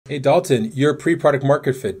Hey, Dalton, your pre-product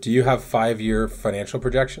market fit, do you have 5-year financial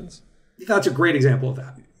projections? That's a great example of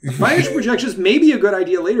that. Financial projections may be a good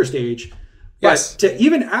idea later stage, but Yes. to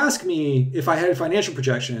even ask me if I had financial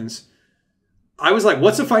projections, I was like,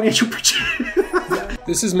 what's a financial projection?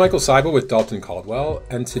 This is Michael Seibel with Dalton Caldwell,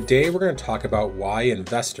 and today we're going to talk about why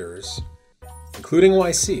investors, including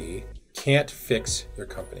YC, can't fix your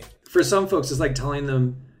company. For some folks, it's like telling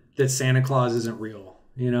them that Santa Claus isn't real.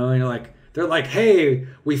 You know, and they're like, hey,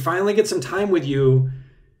 we finally get some time with you.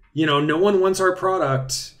 You know, no one wants our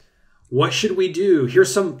product. What should we do?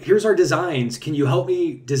 Here's our designs. Can you help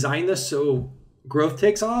me design this so growth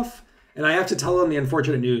takes off? And I have to tell them the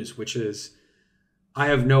unfortunate news, which is I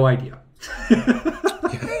have no idea.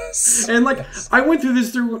 Yes. And Yes. I went through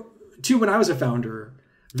this too when I was a founder,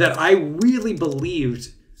 that I really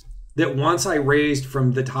believed that once I raised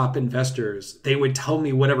from the top investors, they would tell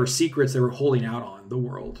me whatever secrets they were holding out on the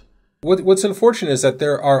world. What's unfortunate is that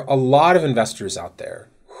there are a lot of investors out there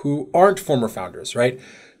who aren't former founders, right?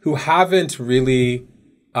 Who haven't really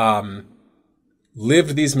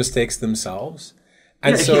lived these mistakes themselves.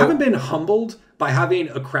 And if you haven't been humbled by having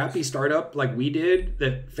a crappy startup like we did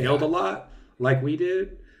that failed a lot, like we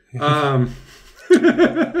did,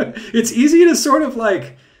 it's easy to sort of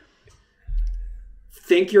like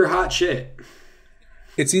think you're hot shit.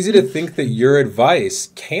 It's easy to think that your advice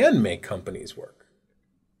can make companies work.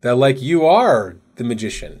 That like you are the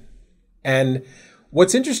magician. And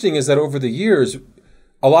what's interesting is that over the years,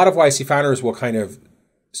 a lot of YC founders will kind of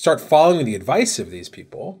start following the advice of these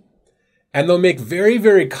people, and they'll make very,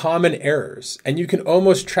 very common errors. And you can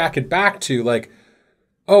almost track it back to like,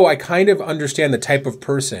 oh, I kind of understand the type of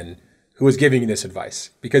person who was giving you this advice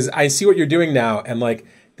because I see what you're doing now. And like,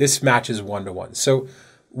 this matches one-to-one. So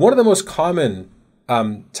one of the most common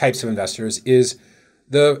types of investors is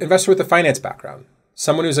the investor with a finance background.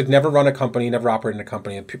 Someone who's like never run a company, never operated in a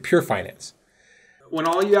company, pure finance. When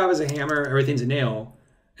all you have is a hammer, everything's a nail.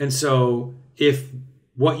 And so if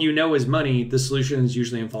what you know is money, the solutions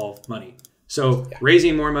usually involve money. So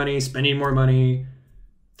raising more money, spending more money,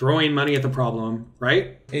 throwing money at the problem,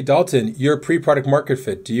 right? Hey, Dalton, your pre-product market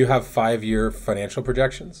fit, do you have 5-year financial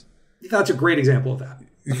projections? That's a great example of that.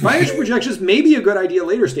 Financial projections may be a good idea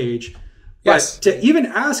later stage, but Yes. to even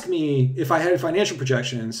ask me if I had financial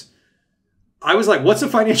projections, I was like, what's a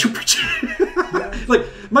financial projection? Like,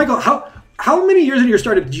 Michael, how many years into your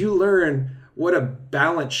startup did you learn what a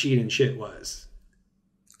balance sheet and shit was?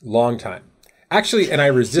 Long time. Actually, and I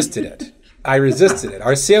resisted it.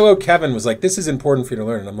 Our COO, Kevin, was like, this is important for you to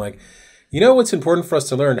learn. And I'm like, you know what's important for us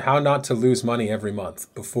to learn? How not to lose money every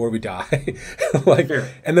month before we die. Fair.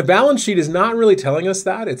 And the balance sheet is not really telling us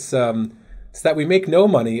that. It's that we make no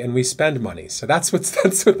money and we spend money. So that's what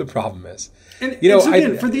the problem is. And so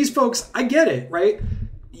again, for these folks, I get it, right?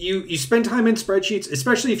 You spend time in spreadsheets,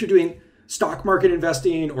 especially if you're doing stock market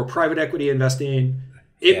investing or private equity investing.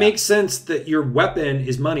 It makes sense that your weapon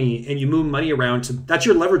is money and you move money around. That's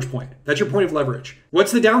your leverage point. That's your point of leverage.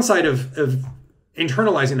 What's the downside of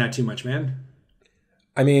internalizing that too much, man?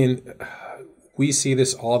 I mean, we see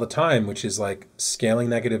this all the time, which is like scaling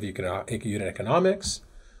negative unit economics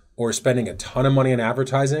or spending a ton of money on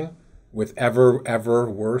advertising with ever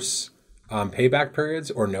worse payback periods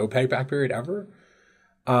or no payback period ever.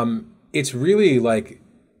 It's really like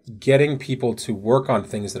getting people to work on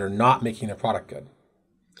things that are not making their product good.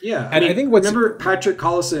 Yeah. And I think remember Patrick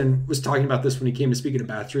Collison was talking about this when he came to speak at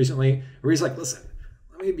Bats recently, where he's like, listen,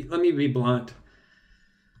 let me be blunt.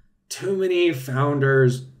 Too many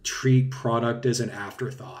founders treat product as an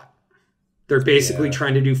afterthought. They're basically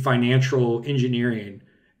trying to do financial engineering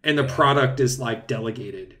and the product is like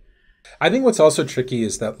delegated. I think what's also tricky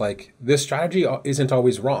is that like this strategy isn't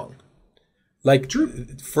always wrong. Like True.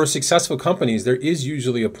 For successful companies, there is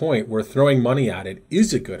usually a point where throwing money at it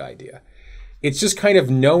is a good idea. It's just kind of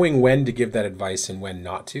knowing when to give that advice and when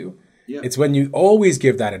not to. Yep. It's when you always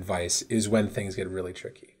give that advice is when things get really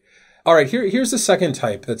tricky. All right, here's the second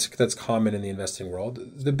type that's common in the investing world: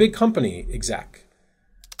 the big company exec,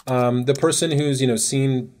 the person who's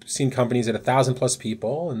seen companies at 1,000+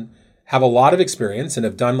 people and have a lot of experience and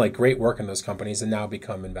have done like great work in those companies and now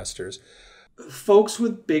become investors. Folks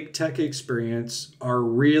with big tech experience are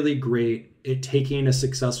really great at taking a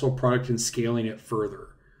successful product and scaling it further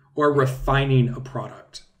or refining a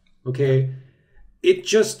product. Okay. It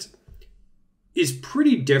just is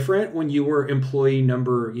pretty different when you were employee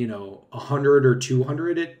number, 100 or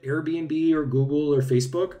 200 at Airbnb or Google or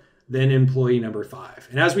Facebook than employee number 5.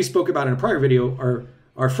 And as we spoke about in a prior video,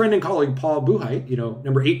 our friend and colleague, Paul Buchheit,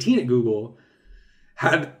 number 18 at Google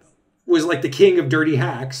was like the king of dirty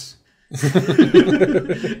hacks.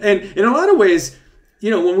 And in a lot of ways,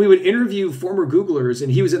 when we would interview former Googlers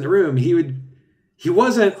and he was in the room, he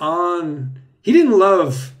didn't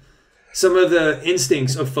love some of the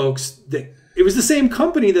instincts of folks that it was the same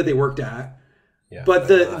company that they worked at. Yeah, but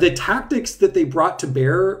the tactics that they brought to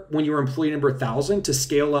bear when you were employee number 1,000 to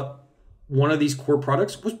scale up one of these core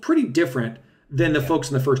products was pretty different than the folks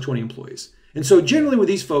in the first 20 employees. And so generally with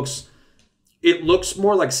these folks, it looks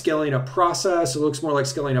more like scaling up process. It looks more like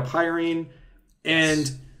scaling up hiring,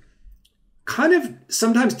 and kind of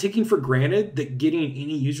sometimes taking for granted that getting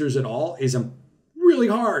any users at all is really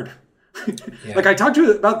hard. Yeah. Like I talked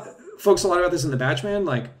about folks a lot about this in the Batchman.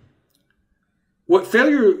 Like what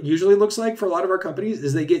failure usually looks like for a lot of our companies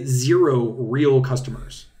is they get 0 real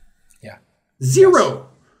customers. Yeah. 0. Yes.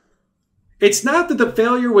 It's not that the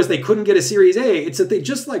failure was they couldn't get a Series A. It's that they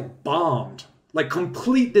just like bombed, like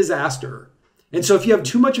complete disaster. And so if you have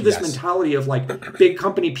too much of this mentality of like big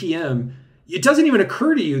company PM, it doesn't even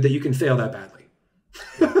occur to you that you can fail that badly.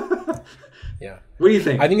 Yeah. What do you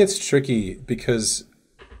think? I think it's tricky because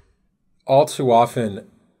all too often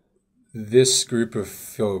this group of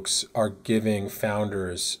folks are giving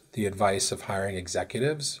founders the advice of hiring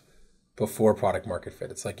executives before product market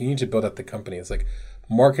fit. It's like, you need to build up the company. It's like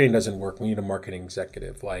marketing doesn't work. We need a marketing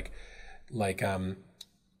executive. Like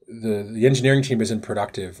the engineering team isn't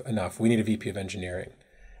productive enough. We need a VP of engineering.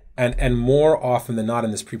 And more often than not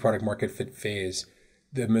in this pre-product market fit phase,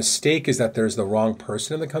 the mistake is that there's the wrong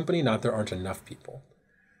person in the company, not there aren't enough people.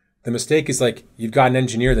 The mistake is like you've got an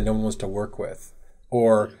engineer that no one wants to work with,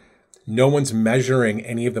 or no one's measuring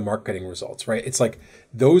any of the marketing results, right? It's like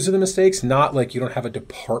those are the mistakes, not like you don't have a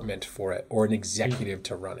department for it or an executive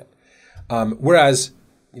to run it. Whereas,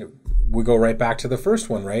 we go right back to the first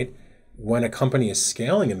one, right? When a company is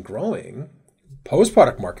scaling and growing,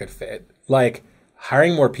 post-product market fit, like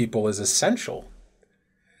hiring more people is essential.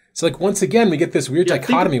 So like once again, we get this weird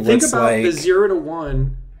dichotomy where it's like... Think about the 0 to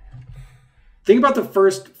 1. Think about the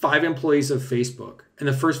first 5 employees of Facebook and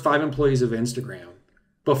the first 5 employees of Instagram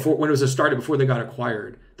when it was a startup, before they got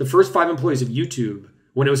acquired. The first 5 employees of YouTube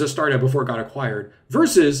when it was a startup before it got acquired,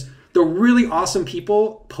 versus the really awesome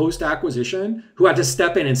people post-acquisition who had to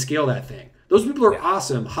step in and scale that thing. Those people are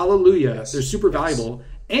awesome. Hallelujah. Yes. They're super valuable.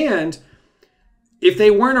 And if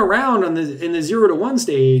they weren't around in the 0 to 1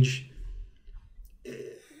 stage,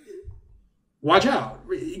 watch out.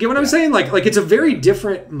 You get what I'm saying? Like it's a very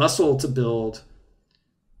different muscle to build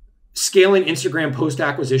scaling Instagram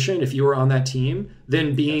post-acquisition if you were on that team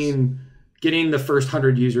than getting the first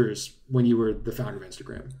 100 users when you were the founder of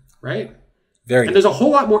Instagram, right? And there's a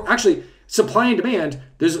whole lot more, actually, supply and demand.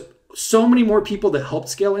 There's so many more people that helped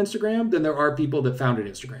scale Instagram than there are people that founded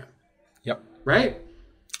Instagram. Yep. Right?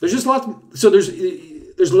 There's just lots. So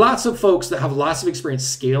there's lots of folks that have lots of experience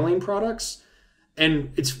scaling products,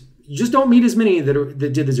 and you just don't meet as many that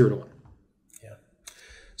did the 0 to 1. Yeah.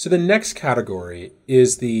 So the next category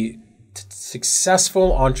is the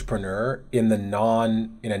successful entrepreneur in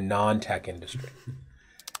a non-tech industry.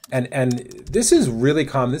 And this is really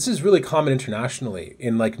common. This is really common internationally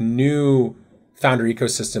in like new founder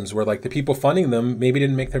ecosystems where like the people funding them maybe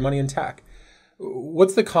didn't make their money in tech.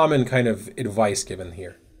 What's the common kind of advice given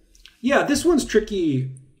here? Yeah, this one's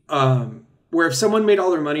tricky. Where if someone made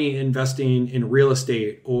all their money investing in real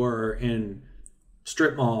estate or in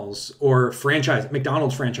strip malls or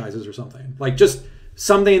McDonald's franchises or something, like just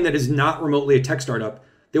something that is not remotely a tech startup,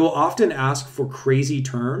 they will often ask for crazy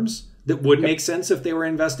terms that would make sense if they were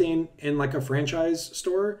investing in like a franchise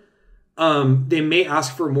store. They may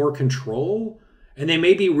ask for more control, and they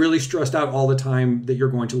may be really stressed out all the time that you're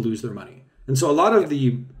going to lose their money. And so a lot of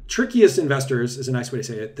the trickiest investors, is a nice way to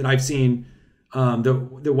say it, that I've seen,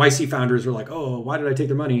 the YC founders are like, oh, why did I take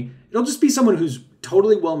their money? It'll just be someone who's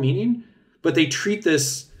totally well-meaning, but they treat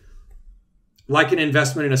this like an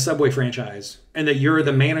investment in a Subway franchise, and that you're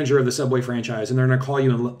the manager of the Subway franchise, and they're going to call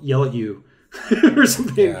you and yell at you or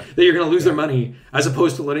something, that you're going to lose their money, as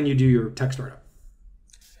opposed to letting you do your tech startup.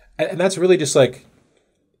 And that's really just like,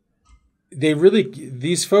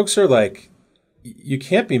 these folks are like, you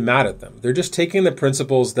can't be mad at them. They're just taking the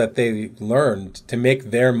principles that they learned to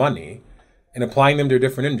make their money and applying them to a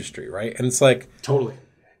different industry, right? And it's like... Totally.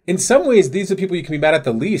 In some ways, these are people you can be mad at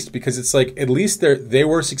the least, because it's like, at least they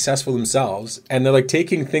were successful themselves, and they're like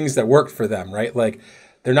taking things that worked for them, right? Like,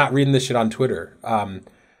 they're not reading this shit on Twitter.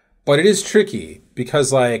 But it is tricky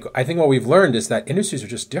because, like, I think what we've learned is that industries are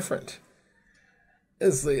just different.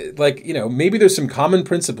 It's like, maybe there's some common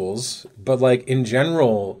principles, but like in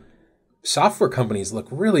general, software companies look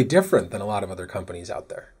really different than a lot of other companies out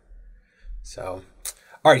there. So,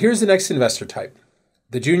 all right, here's the next investor type.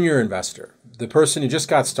 The junior investor, the person who just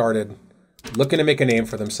got started, looking to make a name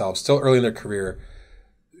for themselves, still early in their career.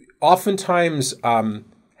 oftentimes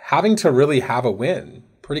having to really have a win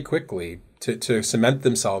pretty quickly to cement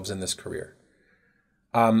themselves in this career.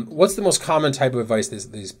 What's the most common type of advice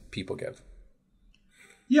these people give?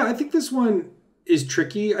 Yeah, I think this one is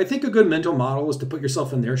tricky. I think a good mental model is to put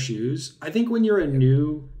yourself in their shoes. I think when you're a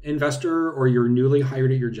new investor or you're newly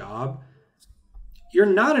hired at your job, you're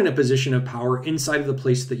not in a position of power inside of the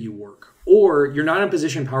place that you work, or you're not in a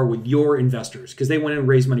position of power with your investors because they went and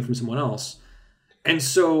raised money from someone else. And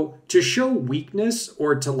so to show weakness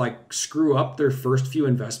or to like screw up their first few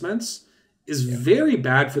investments is very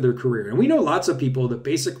bad for their career. And we know lots of people that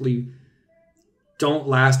basically don't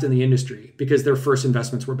last in the industry because their first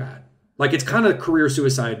investments were bad. Like it's kind of career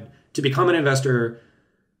suicide to become an investor,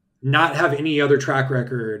 not have any other track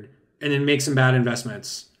record, and then make some bad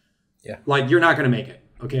investments. Yeah. Like you're not going to make it.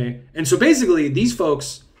 Okay. And so basically these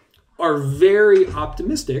folks are very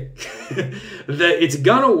optimistic that it's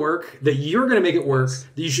going to work, that you're going to make it work,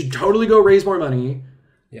 that you should totally go raise more money.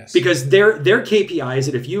 Yes. Because their KPI is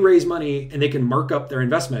that if you raise money and they can mark up their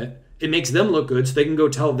investment, it makes them look good so they can go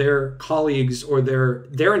tell their colleagues or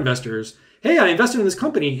their investors, hey, I invested in this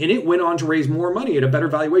company and it went on to raise more money at a better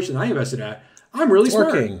valuation than I invested at. I'm really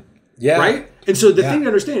smart. Working. Yeah. Right? And so the thing to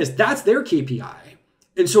understand is that's their KPI.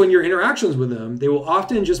 And so in your interactions with them, they will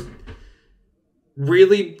often just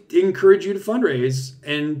really encourage you to fundraise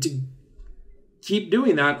and to keep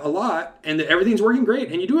doing that a lot, and that everything's working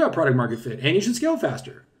great and you do have product market fit and you should scale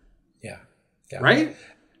faster. Yeah. Right?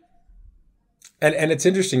 And it's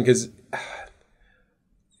interesting because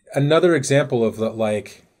another example of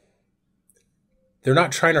like they're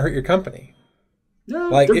not trying to hurt your company. No,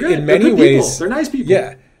 like they're good. In many they're good ways, people. They're nice people.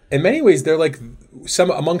 Yeah. In many ways, they're like some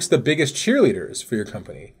amongst the biggest cheerleaders for your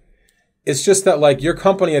company. It's just that like your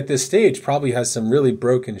company at this stage probably has some really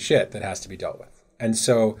broken shit that has to be dealt with. And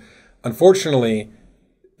so unfortunately,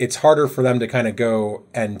 it's harder for them to kind of go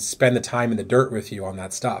and spend the time in the dirt with you on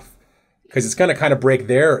that stuff because it's going to kind of break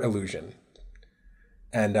their illusion.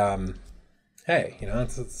 And hey, it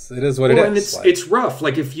is what it is. And it's rough.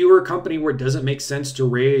 Like if you were a company where it doesn't make sense to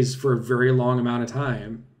raise for a very long amount of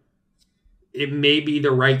time, it may be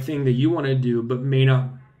the right thing that you want to do, but may not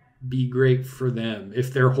be great for them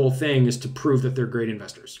if their whole thing is to prove that they're great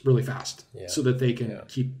investors really fast so that they can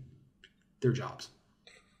keep their jobs.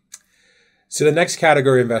 So the next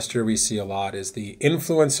category of investor we see a lot is the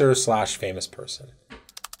influencer / famous person.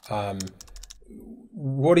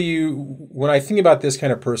 When I think about this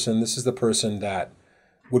kind of person, this is the person that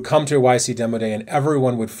would come to a YC demo day and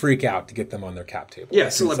everyone would freak out to get them on their cap table. Yeah,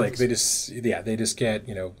 so it's like they just get,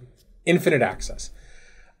 infinite access.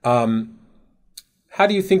 How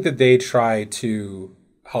do you think that they try to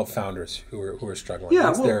help founders who are struggling?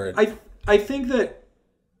 Yeah, I think that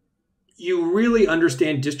you really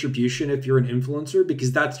understand distribution if you're an influencer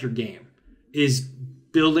because that's your game, is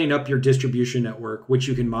building up your distribution network, which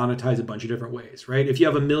you can monetize a bunch of different ways, right? If you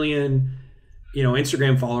have 1 million,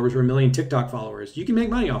 Instagram followers or 1 million TikTok followers, you can make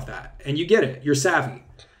money off that and you get it. You're savvy.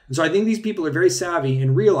 And so I think these people are very savvy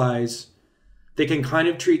and realize they can kind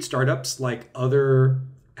of treat startups like other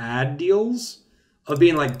ad deals of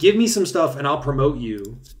being like, give me some stuff and I'll promote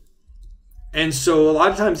you. And so a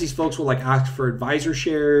lot of times these folks will like ask for advisor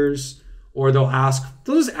shares, or they'll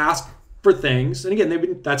just ask for things. And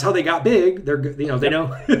again, that's how they got big. They're, they know, they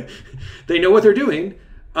know what they're doing.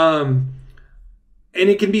 And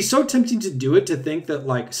it can be so tempting to do it, to think that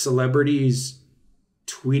like celebrities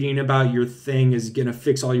tweeting about your thing is going to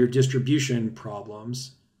fix all your distribution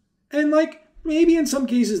problems. And like, maybe in some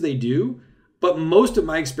cases they do, but most of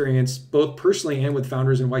my experience, both personally and with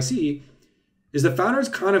founders in YC, is the founders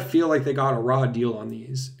kind of feel like they got a raw deal on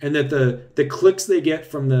these, and that the clicks they get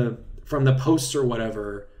from the posts or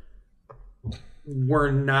whatever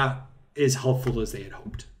were not as helpful as they had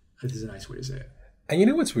hoped. That is a nice way to say it. And you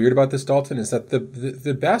know what's weird about this, Dalton, is that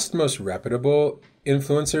the best, most reputable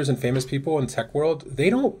influencers and famous people in tech world,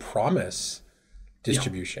 they don't promise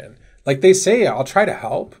distribution. Yeah. Like they say, I'll try to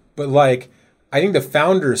help, but like, I think the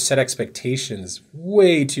founders set expectations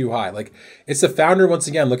way too high. Like it's the founder, once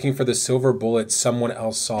again, looking for the silver bullet, someone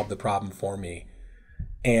else solved the problem for me.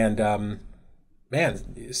 And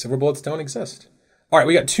man, silver bullets don't exist. All right,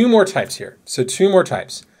 we got 2 more types here. So 2 more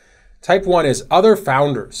types. Type 1 is other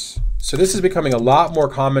founders. So this is becoming a lot more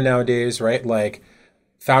common nowadays, right? Like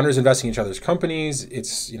founders investing in each other's companies.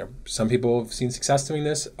 It's, some people have seen success doing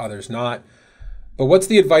this, others not. But what's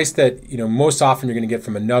the advice that, most often you're going to get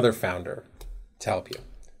from another founder to help you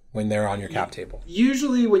when they're on your cap table?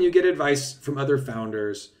 Usually when you get advice from other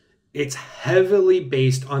founders, it's heavily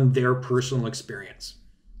based on their personal experience.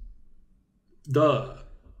 But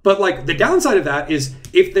like the downside of that is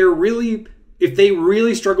if if they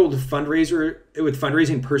really struggle with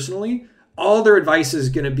fundraising personally, all their advice is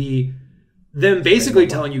going to be them basically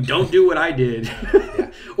telling you, don't do what I did.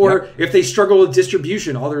 Or if they struggle with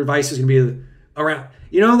distribution, all their advice is going to be around,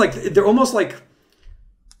 like they're almost like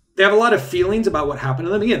they have a lot of feelings about what happened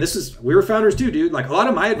to them. Again, we were founders too, dude. Like a lot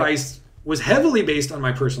of my advice was heavily based on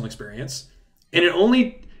my personal experience. And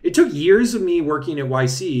it took years of me working at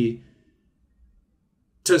YC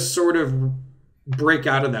to sort of break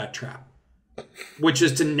out of that trap, which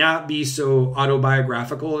is to not be so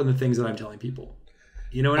autobiographical in the things that I'm telling people.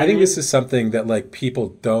 You know what I mean? I think this is something that like people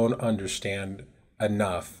don't understand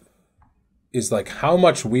enough, is like how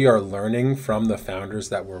much we are learning from the founders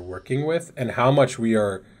that we're working with and how much we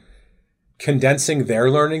are condensing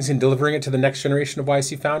their learnings and delivering it to the next generation of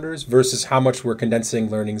YC founders versus how much we're condensing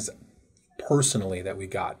learnings personally that we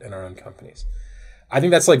got in our own companies. I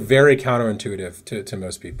think that's like very counterintuitive to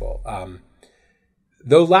most people.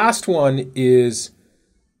 The last one is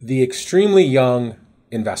the extremely young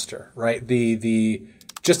investor, right? The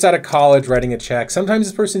just out of college writing a check. Sometimes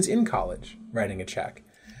this person's in college writing a check,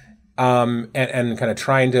 and kind of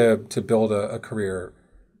trying to build a career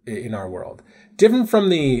in our world. Different from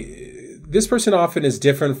this person often is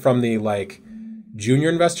different from the like junior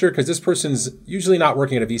investor, because this person's usually not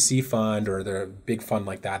working at a VC fund or they're a big fund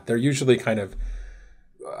like that. They're usually kind of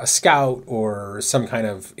a scout or some kind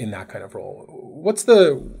of in that kind of role. What's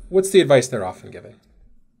the advice they're often giving?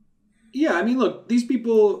 Yeah, I mean, look, these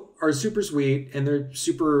people are super sweet and they're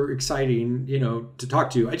super exciting, to talk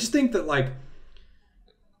to. I just think that like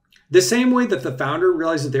the same way that the founder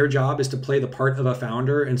realizes their job is to play the part of a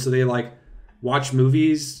founder, and so they like watch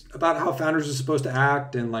movies about how founders are supposed to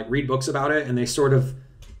act and like read books about it, and they sort of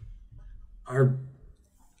are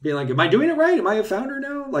being like, am I doing it right? Am I a founder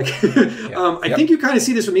now? Like, I think you kind of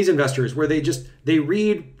see this from these investors where they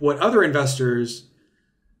read what other investors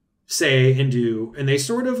say and do, and they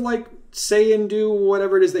sort of like say and do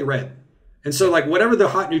whatever it is they read. And so like whatever the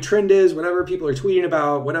hot new trend is, whatever people are tweeting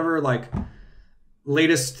about, whatever like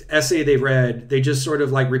latest essay they've read, they just sort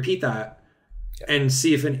of like repeat that and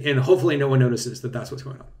see if, and hopefully no one notices that that's what's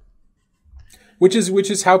going on. Which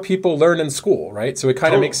is how people learn in school, right? So it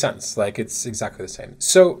kind of makes sense. Like it's exactly the same.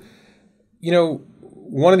 So,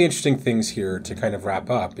 one of the interesting things here to kind of wrap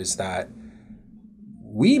up is that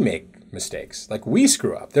we make mistakes. Like we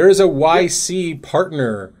screw up. There is a YC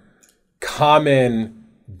partner common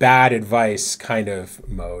bad advice kind of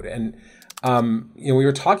mode. And, we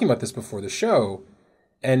were talking about this before the show,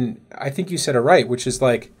 and I think you said it right, which is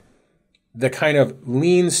like the kind of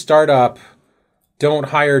lean startup, don't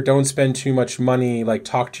hire, don't spend too much money, like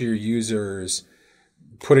talk to your users,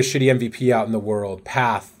 put a shitty MVP out in the world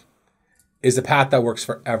path is the path that works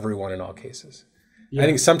for everyone in all cases. Yeah. I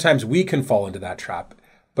think sometimes we can fall into that trap,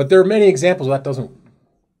 but there are many examples where that doesn't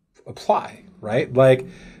apply, right? Like,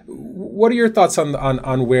 what are your thoughts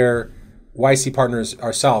on where YC partners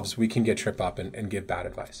ourselves, we can get tripped up and give bad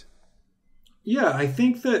advice? Yeah, I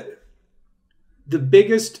think that the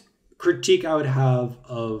biggest critique I would have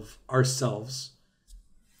of ourselves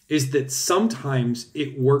is that sometimes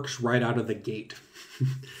it works right out of the gate.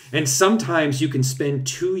 And sometimes you can spend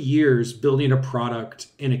 2 years building a product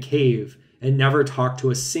in a cave and never talk to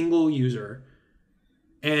a single user,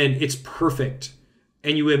 and it's perfect,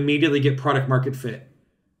 and you immediately get product market fit.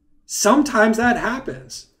 Sometimes that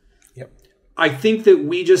happens. Yep. I think that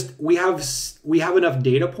we have enough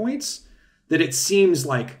data points that it seems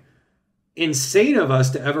like insane of us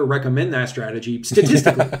to ever recommend that strategy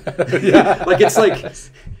statistically. Yeah. Like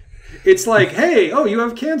it's like, hey, oh, you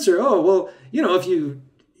have cancer. Oh, well, if you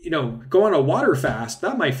go on a water fast,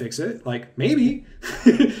 that might fix it. Like maybe.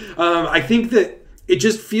 I think that it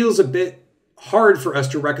just feels a bit hard for us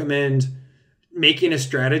to recommend making a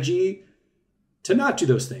strategy to not do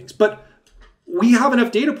those things. But we have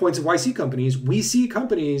enough data points of YC companies. We see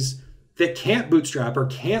companies that can't bootstrap or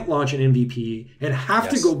can't launch an MVP and have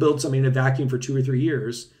to go build something in a vacuum for 2 or 3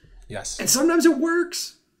 years. Yes. And sometimes it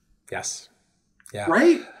works. Yes. Yeah.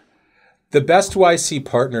 Right? The best YC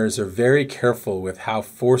partners are very careful with how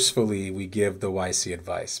forcefully we give the YC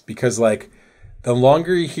advice, because like the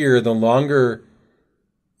longer you're here, the longer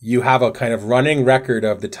you have a kind of running record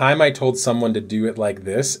of the time I told someone to do it like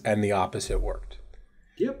this and the opposite worked.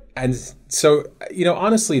 Yep. And so,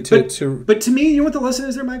 honestly, but to me, you know what the lesson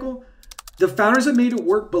is there, Michael? The founders that made it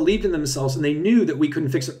work believed in themselves, and they knew that we couldn't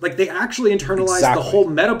fix it. Like they actually internalized the whole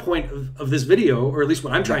meta point of this video, or at least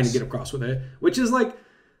what I'm trying to get across with it, which is like,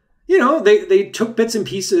 they took bits and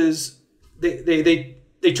pieces. They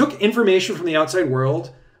took information from the outside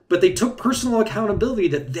world, but they took personal accountability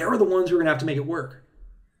that they're the ones who are going to have to make it work.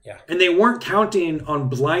 Yeah. And they weren't counting on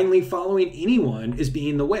blindly following anyone as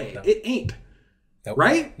being the way. No. It ain't. Nope.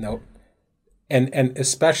 Right? Nope. And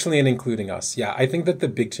especially in including us. Yeah, I think that the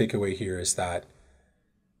big takeaway here is that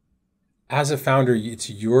as a founder, it's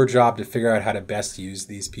your job to figure out how to best use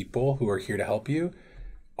these people who are here to help you.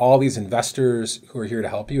 All these investors who are here to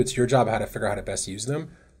help you, it's your job how to figure out how to best use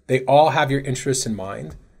them. They all have your interests in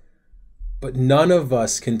mind, but none of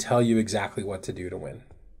us can tell you exactly what to do to win.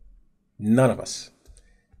 None of us.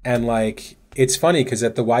 And like, it's funny because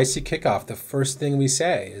at the YC kickoff, the first thing we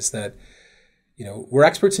say is that, you know, we're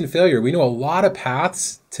experts in failure. We know a lot of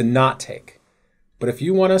paths to not take. But if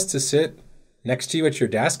you want us to sit next to you at your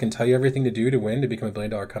desk and tell you everything to do to win, to become $1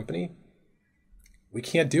 billion company, we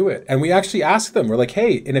can't do it. And we actually ask them, we're like,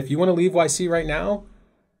 hey, and if you want to leave YC right now,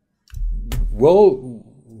 we'll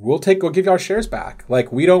give you our shares back.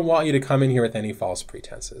 Like, we don't want you to come in here with any false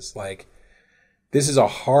pretenses. Like, this is a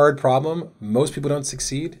hard problem. Most people don't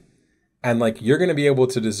succeed. And like, you're going to be able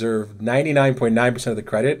to deserve 99.9% of the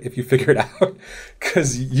credit if you figure it out,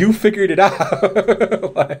 because you figured it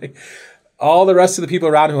out. Like, all the rest of the people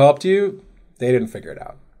around who helped you, they didn't figure it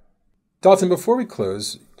out. Dalton, before we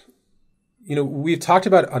close, you know, we've talked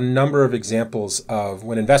about a number of examples of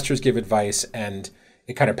when investors give advice and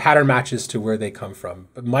it kind of pattern matches to where they come from,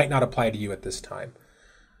 but might not apply to you at this time.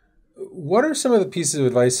 What are some of the pieces of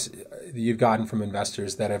advice that you've gotten from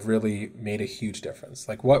investors that have really made a huge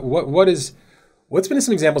what's been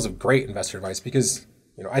some examples of great investor advice? Because,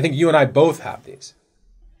 you know, I think you and I both have these.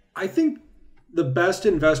 I think the best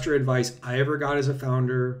investor advice I ever got as a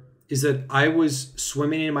founder is that I was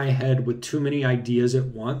swimming in my head with too many ideas at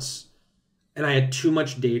once and I had too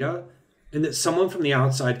much data, and that someone from the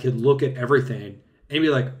outside could look at everything and be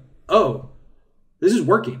like, oh, this is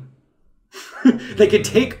working. They could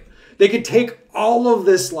take all of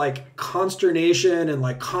this like consternation and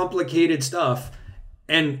like complicated stuff.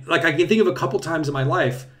 And like, I can think of a couple times in my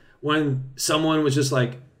life when someone was just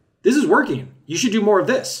like, this is working, you should do more of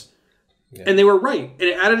this. Yeah. And they were right. And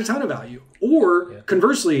it added a ton of value. Or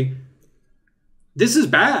conversely, this is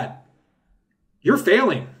bad, you're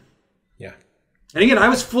failing. Yeah. And again, I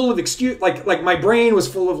was full of like my brain was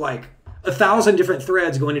full of like 1,000 different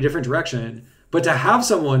threads going a different direction. But to have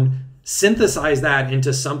someone synthesize that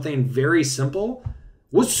into something very simple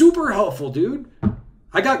was super helpful, dude.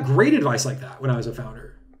 I got great advice like that when I was a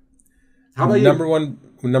founder. How about you?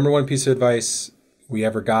 Number one piece of advice we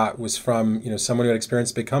ever got was from, you know, someone who had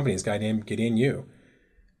experienced big companies, a guy named Gideon Yu.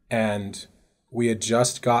 And we had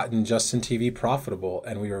just gotten Justin TV profitable,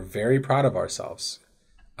 and we were very proud of ourselves.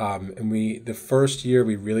 And the first year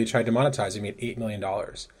we really tried to monetize, we made $8 million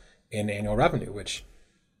in annual revenue, which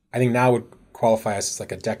I think now would qualify us as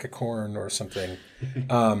like a decacorn or something.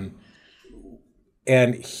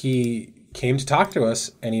 And he came to talk to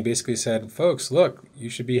us, and he basically said, folks, look, you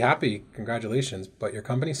should be happy. Congratulations. But your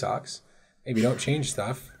company sucks. If you don't change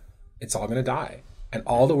stuff, it's all going to die. And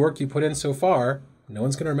all the work you put in so far, no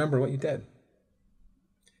one's going to remember what you did.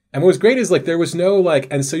 And what was great is like, there was no like,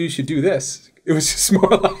 and so you should do this. It was just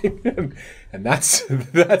more like, and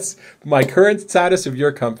that's my current status of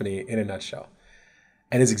your company in a nutshell.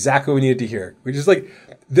 And it's exactly what we needed to hear. We just like,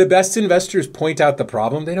 the best investors point out the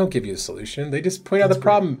problem. They don't give you a solution. They just point out the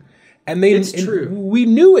problem. And it's true. We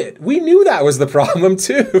knew it. We knew that was the problem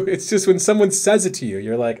too. It's just when someone says it to you,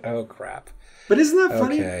 you're like, oh crap. But isn't that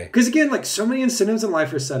funny? Because again, like, so many incentives in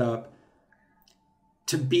life are set up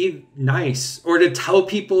to be nice or to tell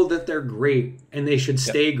people that they're great and they should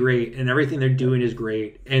stay great and everything they're doing is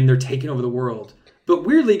great and they're taking over the world. But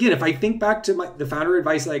weirdly, again, if I think back to the founder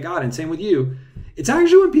advice that I got, and same with you, it's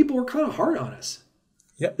actually when people were kind of hard on us.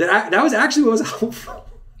 Yep. That was actually what was helpful.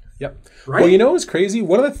 Yep. Right? Well, you know what's crazy?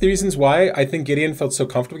 One of the reasons why I think Gideon felt so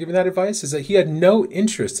comfortable giving that advice is that he had no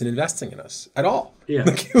interest in investing in us at all. Yeah.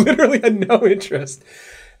 Like, he literally had no interest.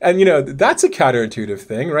 And, you know, that's a counterintuitive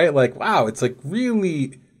thing, right? Like, wow, it's like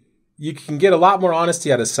really, you can get a lot more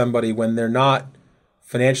honesty out of somebody when they're not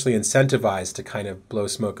financially incentivized to kind of blow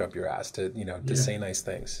smoke up your ass, to say nice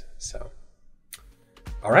things. So,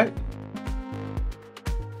 all right.